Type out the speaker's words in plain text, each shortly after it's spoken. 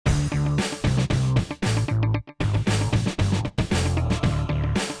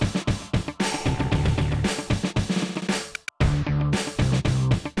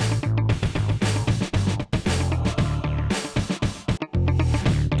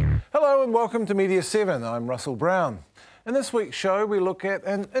Hello and welcome to Media7. I'm Russell Brown. In this week's show, we look at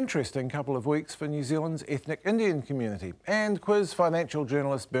an interesting couple of weeks for New Zealand's ethnic Indian community and quiz financial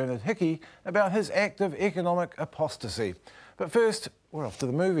journalist Bernard Hickey about his act of economic apostasy. But first, we're off to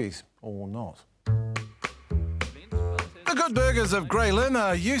the movies, or not. The good burgers of Grey Lynn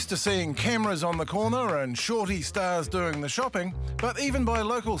are used to seeing cameras on the corner and shorty stars doing the shopping, but even by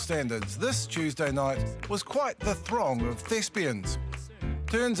local standards, this Tuesday night was quite the throng of thespians.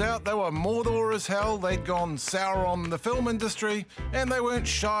 Turns out they were Mordor as hell, they'd gone sour on the film industry, and they weren't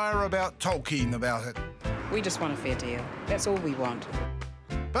shyer about Tolkien about it. We just want a fair deal. That's all we want.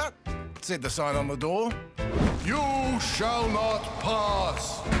 But, said the sign on the door, "You shall not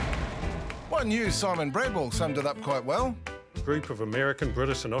pass." One news Simon Bradwell summed it up quite well. A group of American,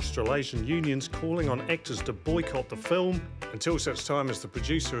 British and Australasian unions calling on actors to boycott the film until such time as the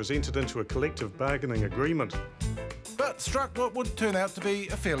producer has entered into a collective bargaining agreement. But struck what would turn out to be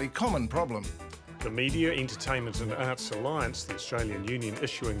a fairly common problem. The Media, Entertainment and Arts Alliance, the Australian union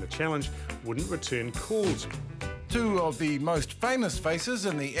issuing the challenge, wouldn't return calls. Two of the most famous faces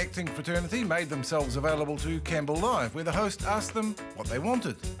in the acting fraternity made themselves available to Campbell Live, where the host asked them what they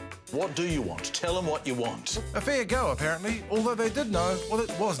wanted. What do you want? Tell them what you want. A fair go, apparently, although they did know what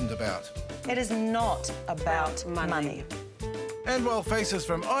it wasn't about. It is not about money. And while faces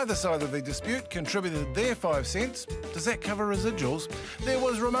from either side of the dispute contributed their 5 cents, does that cover residuals? There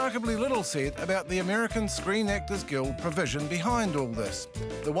was remarkably little said about the American Screen Actors Guild provision behind all this.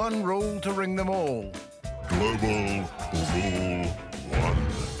 The one rule to ring them all. Global Rule 1.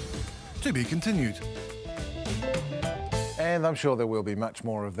 To be continued. And I'm sure there will be much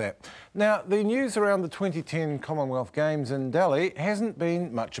more of that. Now, the news around the 2010 Commonwealth Games in Delhi hasn't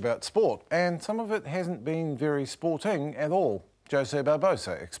been much about sport, and some of it hasn't been very sporting at all. Jose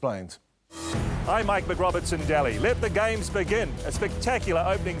Barbosa explains. I'm Mike McRoberts in Delhi. Let the Games begin. A spectacular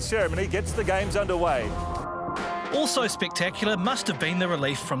opening ceremony gets the Games underway. Also spectacular must have been the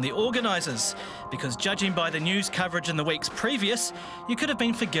relief from the organisers, because judging by the news coverage in the weeks previous, you could have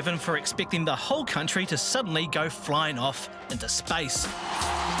been forgiven for expecting the whole country to suddenly go flying off into space.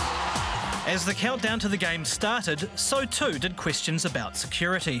 As the countdown to the Games started, so too did questions about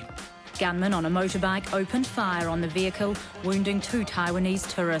security. Gunmen on a motorbike opened fire on the vehicle, wounding 2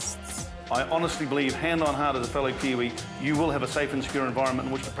 Taiwanese tourists. I honestly believe, hand on heart as a fellow Kiwi, you will have a safe and secure environment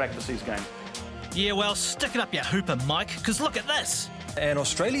in which to practice these games. Yeah, well, stick it up your hooper, Mike, because look at this. An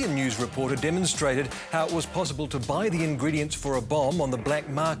Australian news reporter demonstrated how it was possible to buy the ingredients for a bomb on the black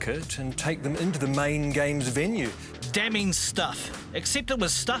market and take them into the main Games venue. Damning stuff, except it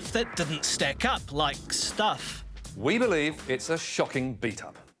was stuff that didn't stack up, like stuff. We believe it's a shocking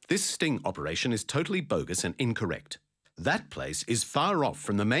beat-up. This sting operation is totally bogus and incorrect. That place is far off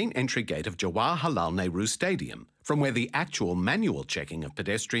from the main entry gate of Jawaharlal Nehru Stadium, from where the actual manual checking of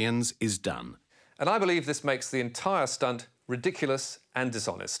pedestrians is done. And I believe this makes the entire stunt ridiculous and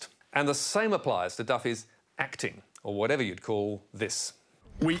dishonest. And the same applies to Duffy's acting, or whatever you'd call this.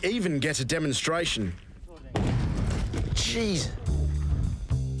 We even get a demonstration. Jeez.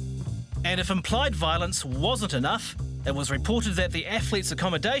 And if implied violence wasn't enough, it was reported that the athletes'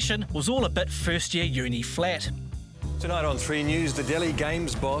 accommodation was all a bit first-year uni flat. Tonight on 3 News, the Delhi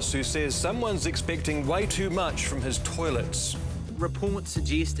Games boss who says someone's expecting way too much from his toilets. Reports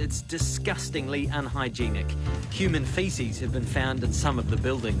suggest it's disgustingly unhygienic. Human faeces have been found in some of the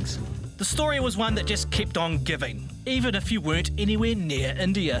buildings. The story was one that just kept on giving, even if you weren't anywhere near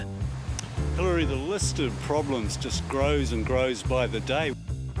India. Hillary, the list of problems just grows and grows by the day.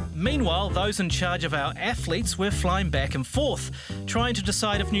 Meanwhile, those in charge of our athletes were flying back and forth, trying to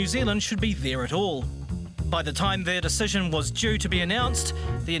decide if New Zealand should be there at all. By the time their decision was due to be announced,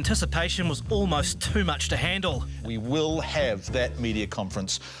 the anticipation was almost too much to handle. We will have that media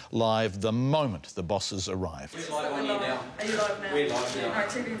conference live the moment the bosses arrive. We're live on you now. Are you live now? We're live now. All right,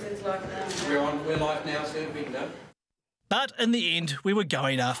 TVNZ's live now. We're live now, so we can go. But in the end, we were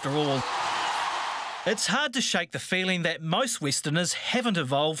going after all. It's hard to shake the feeling that most Westerners haven't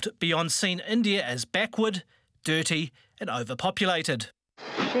evolved beyond seeing India as backward, dirty and overpopulated.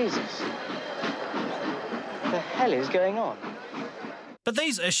 Jesus. What the hell is going on? But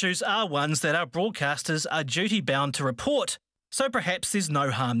these issues are ones that our broadcasters are duty-bound to report, so perhaps there's no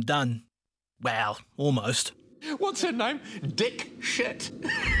harm done. Well, almost. What's her name? Dick Shit.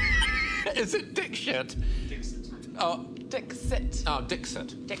 Is it Dick Shit? Dixit. Oh, Dixit. oh,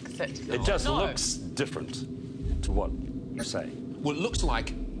 Dixit. Dixit. It just looks different to what you say. Well, it looks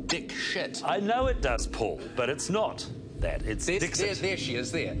like Dick Shit. I know it does, Paul, but it's not that. It's Dixit. There she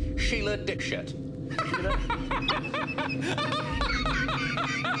is there. Sheila Dick Shit.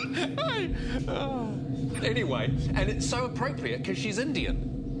 Anyway, and it's so appropriate because she's Indian.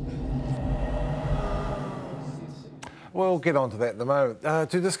 We'll get on to that in a moment.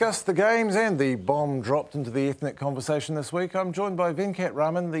 To discuss the games and the bomb dropped into the ethnic conversation this week, I'm joined by Venkat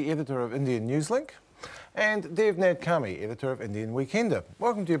Raman, the editor of Indian Newslink, and Dev Nadkarni, editor of Indian Weekender.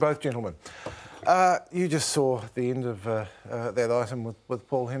 Welcome to you both, gentlemen. You just saw the end of that item with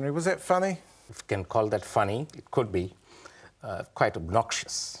Paul Henry. Was that funny? If you can call that funny, it could be quite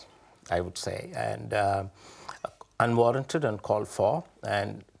obnoxious, I would say, and unwarranted, uncalled for.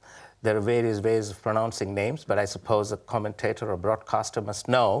 And there are various ways of pronouncing names, but I suppose a commentator or broadcaster must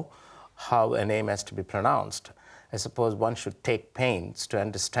know how a name has to be pronounced. I suppose one should take pains to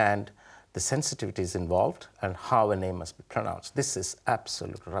understand the sensitivities involved and how a name must be pronounced. This is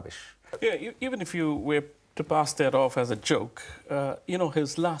absolute rubbish. Yeah, even if you were to pass that off as a joke, you know,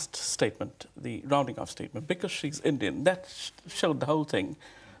 his last statement, the rounding off statement, because she's Indian, that showed the whole thing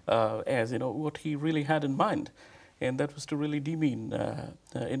as, you know, what he really had in mind. And that was to really demean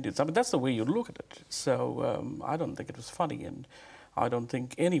Indians. I mean, that's the way you look at it. So I don't think it was funny, and I don't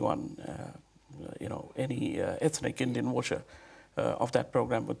think anyone, you know, any ethnic Indian watcher of that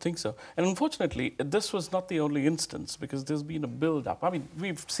program would think so. And unfortunately, this was not the only instance, because there's been a build-up. I mean,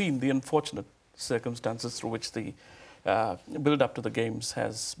 we've seen the unfortunate circumstances through which the build-up to the games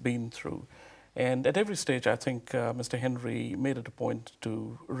has been through. And at every stage, I think Mr. Henry made it a point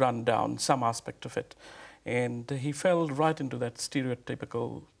to run down some aspect of it. And he fell right into that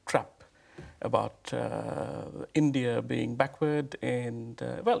stereotypical trap about India being backward. And,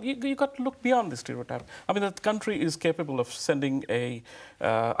 well, you got to look beyond the stereotype. I mean, that country is capable of sending a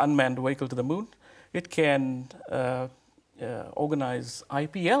unmanned vehicle to the moon. It can organize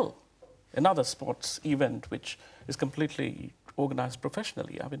IPL, another sports event which is completely organized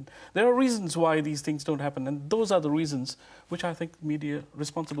professionally. I mean, there are reasons why these things don't happen, and those are the reasons which I think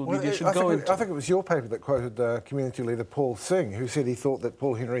responsible media should go into. I think it was your paper that quoted community leader Paul Singh, who said he thought that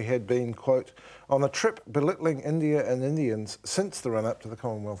Paul Henry had been, quote, on a trip belittling India and Indians since the run-up to the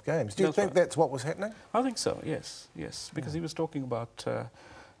Commonwealth Games. Do you think that's what was happening? I think so, yes, because he was talking about,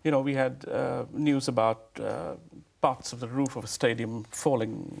 you know, we had news about parts of the roof of a stadium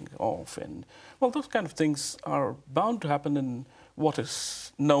falling off, and well, those kind of things are bound to happen in what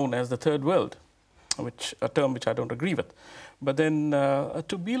is known as the third world, which a term which I don't agree with. But then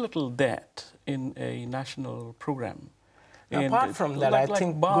to belittle that in a national program. Apart from that, I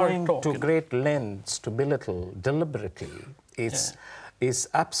think going to great lengths to belittle deliberately is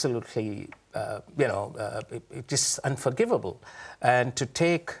absolutely, you know, it is unforgivable. And to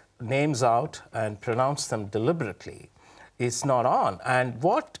take names out and pronounce them deliberately is not on. And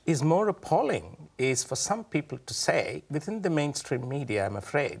what is more appalling is for some people to say, within the mainstream media, I'm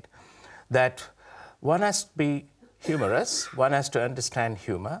afraid, that one has to be humorous, one has to understand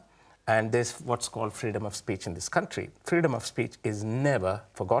humor, and there's what's called freedom of speech in this country. Freedom of speech is never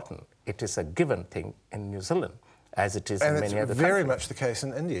forgotten. It is a given thing in New Zealand, as it is in many other countries. And it's very much the case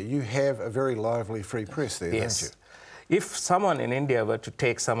in India. You have a very lively free press there, don't you? If someone in India were to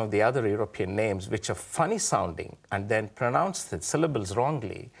take some of the other European names, which are funny sounding, and then pronounce the syllables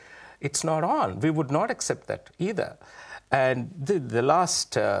wrongly, it's not on. We would not accept that either. And the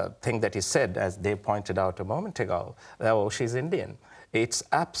last thing that he said, as they pointed out a moment ago, oh, she's Indian. It's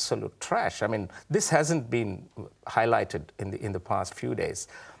absolute trash. I mean, this hasn't been highlighted in the past few days.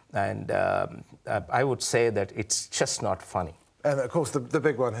 And I would say that it's just not funny. And, of course, the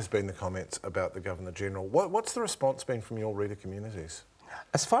big one has been the comments about the Governor-General. What's the response been from your reader communities?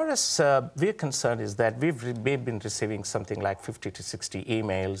 As far as we're concerned is that we've been receiving something like 50 to 60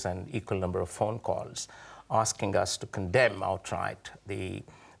 emails and equal number of phone calls asking us to condemn outright the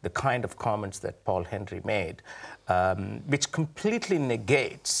kind of comments that Paul Henry made, which completely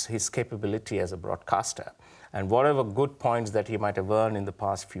negates his capability as a broadcaster. And whatever good points that he might have earned in the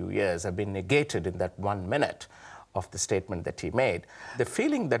past few years have been negated in that 1 minute of the statement that he made. The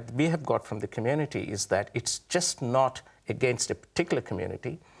feeling that we have got from the community is that it's just not against a particular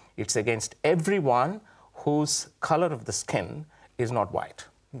community, it's against everyone whose color of the skin is not white.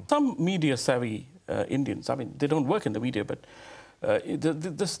 Some media-savvy Indians, I mean, they don't work in the media, but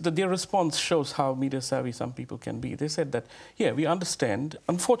their response shows how media-savvy some people can be. They said that, yeah, we understand.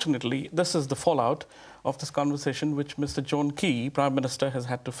 Unfortunately, this is the fallout of this conversation which Mr. John Key, Prime Minister, has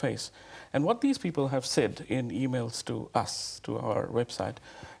had to face. And what these people have said in emails to us, to our website,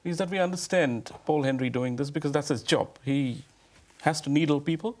 is that we understand Paul Henry doing this because that's his job. He has to needle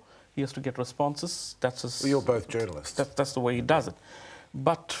people. He has to get responses. That's his... Well, you're both journalists. That's the way he does it.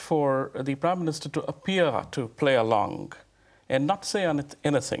 But for the Prime Minister to appear to play along and not say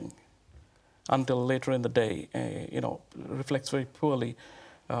anything until later in the day, you know, reflects very poorly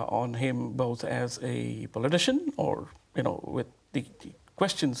on him both as a politician or, you know, with the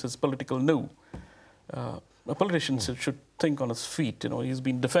questions his political nous a politician should think on his feet. He's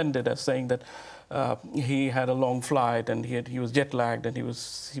been defended as saying that he had a long flight and he was jet lagged and he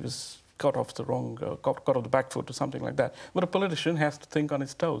was caught off the back foot or something like that. But a politician has to think on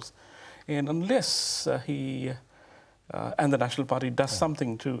his toes, and unless he and the National Party does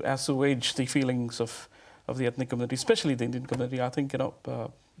something to assuage the feelings of the ethnic community, especially the Indian community, I think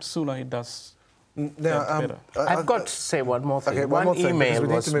sooner he does. Now, I've got to say one more thing. Okay, one more thing, email we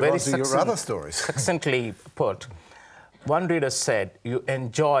need was to move very on to your other stories. succinctly put. One reader said, "You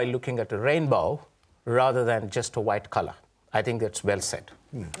enjoy looking at a rainbow rather than just a white colour." I think that's well said.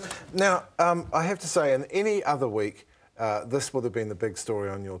 Now, I have to say, in any other week, this would have been the big story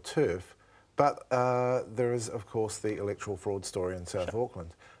on your turf, but there is, of course, the electoral fraud story in South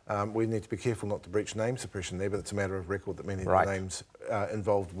Auckland. We need to be careful not to breach name suppression there, but it's a matter of record that many of the names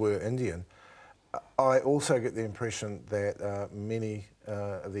involved were Indian. I also get the impression that many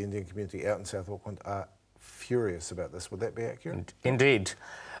of the Indian community out in South Auckland are furious about this. Would that be accurate? Indeed.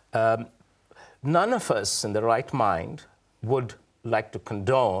 None of us in the right mind would like to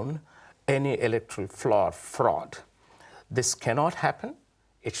condone any electoral fraud. This cannot happen.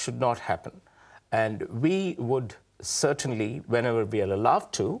 It should not happen. And we would certainly, whenever we are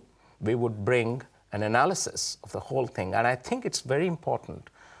allowed to, we would bring an analysis of the whole thing. And I think it's very important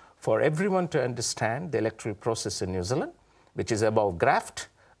for everyone to understand the electoral process in New Zealand, which is above graft,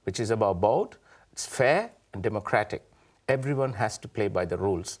 which is above board. It's fair and democratic. Everyone has to play by the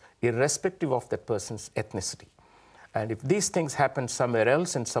rules, irrespective of that person's ethnicity. And if these things happen somewhere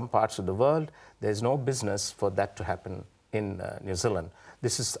else in some parts of the world, there's no business for that to happen in New Zealand.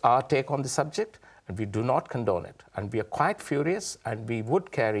 This is our take on the subject, and we do not condone it. And we are quite furious, and we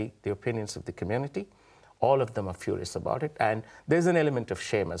would carry the opinions of the community. All of them are furious about it, and there's an element of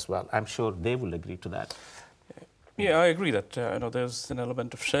shame as well. I'm sure they will agree to that. Yeah, I agree that there's an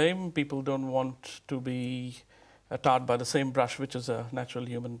element of shame. People don't want to be tarred by the same brush, which is a natural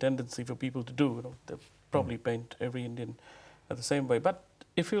human tendency for people to do. They probably paint every Indian the same way. But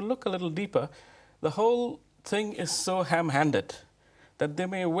if you look a little deeper, the whole thing is so ham-handed that they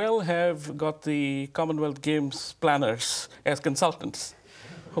may well have got the Commonwealth Games planners as consultants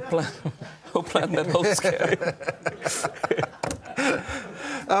who plan that whole scale.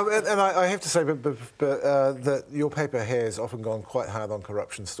 And I have to say, that your paper has often gone quite hard on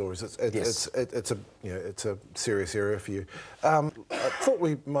corruption stories. It's a serious area for you. I thought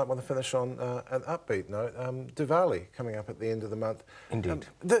we might want to finish on an upbeat note. Diwali coming up at the end of the month. Indeed.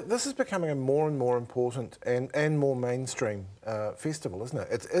 This is becoming a more and more important and more mainstream festival, isn't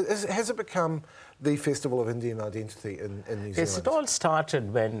it? Has it become the festival of Indian identity in New Zealand? Yes, it all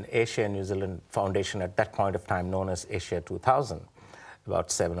started when Asia New Zealand Foundation, at that point of time known as Asia 2000,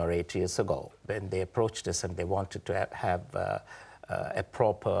 about 7 or 8 years ago, when they approached us and they wanted to have a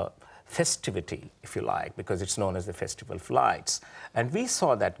proper festivity, if you like, because it's known as the Festival of Lights. And we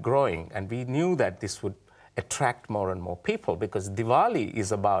saw that growing, and we knew that this would attract more and more people, because Diwali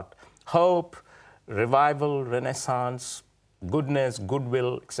is about hope, revival, renaissance, goodness,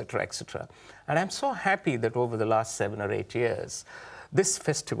 goodwill, etc., etc. And I'm so happy that over the last 7 or 8 years, this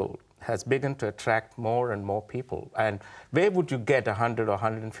festival has begun to attract more and more people. And where would you get 100 or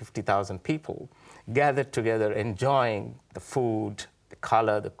 150,000 people gathered together enjoying the food, the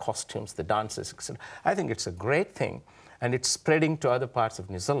colour, the costumes, the dances, etc.? I think it's a great thing, and it's spreading to other parts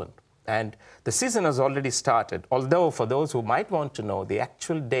of New Zealand. And the season has already started, although for those who might want to know, the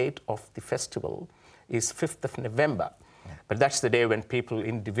actual date of the festival is 5th of November. But that's the day when people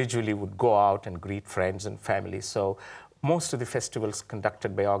individually would go out and greet friends and family. So most of the festivals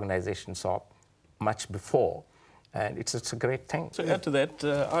conducted by organizations are much before, and it's a great thing. So add to that,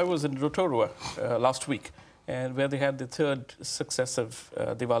 I was in Rotorua last week, and where they had the third successive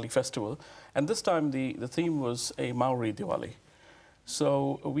Diwali festival, and this time the theme was a Maori Diwali.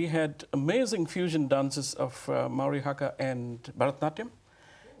 So we had amazing fusion dances of Maori Haka and Bharatanatyam,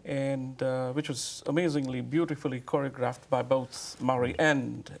 and which was amazingly beautifully choreographed by both Maori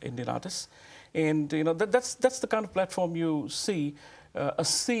and Indian artists. And that's the kind of platform you see, a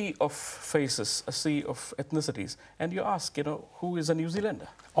sea of faces, a sea of ethnicities, and you ask, who is a New Zealander?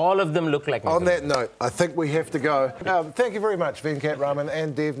 All of them look like New On Zealand. that note, I think we have to go. Thank you very much, Venkat Raman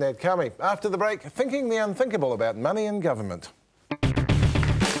and Dev Nadkarmi. After the break, thinking the unthinkable about money and government.